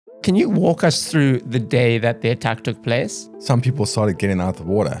Can you walk us through the day that the attack took place? Some people started getting out of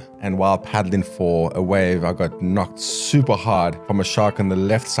the water, and while paddling for a wave, I got knocked super hard from a shark on the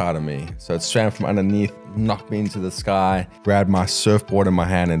left side of me. So it swam from underneath, knocked me into the sky, grabbed my surfboard in my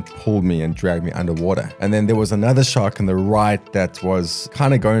hand and pulled me and dragged me underwater. And then there was another shark on the right that was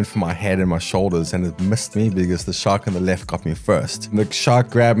kind of going for my head and my shoulders, and it missed me because the shark on the left got me first. The shark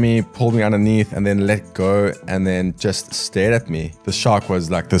grabbed me, pulled me underneath, and then let go and then just stared at me. The shark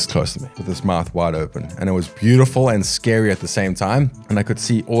was like this close to me with his mouth wide open, and it was beautiful and scary at the same time. And I could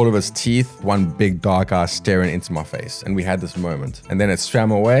see all of his teeth, one big dark eye staring into my face. And we had this moment. And then it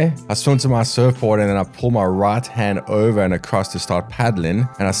swam away. I swam to my surfboard, and then I pulled my right hand over and across to start paddling.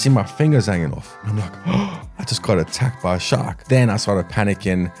 And I see my fingers hanging off. And I'm like, oh, I just got attacked by a shark. Then I started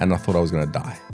panicking and I thought I was gonna die.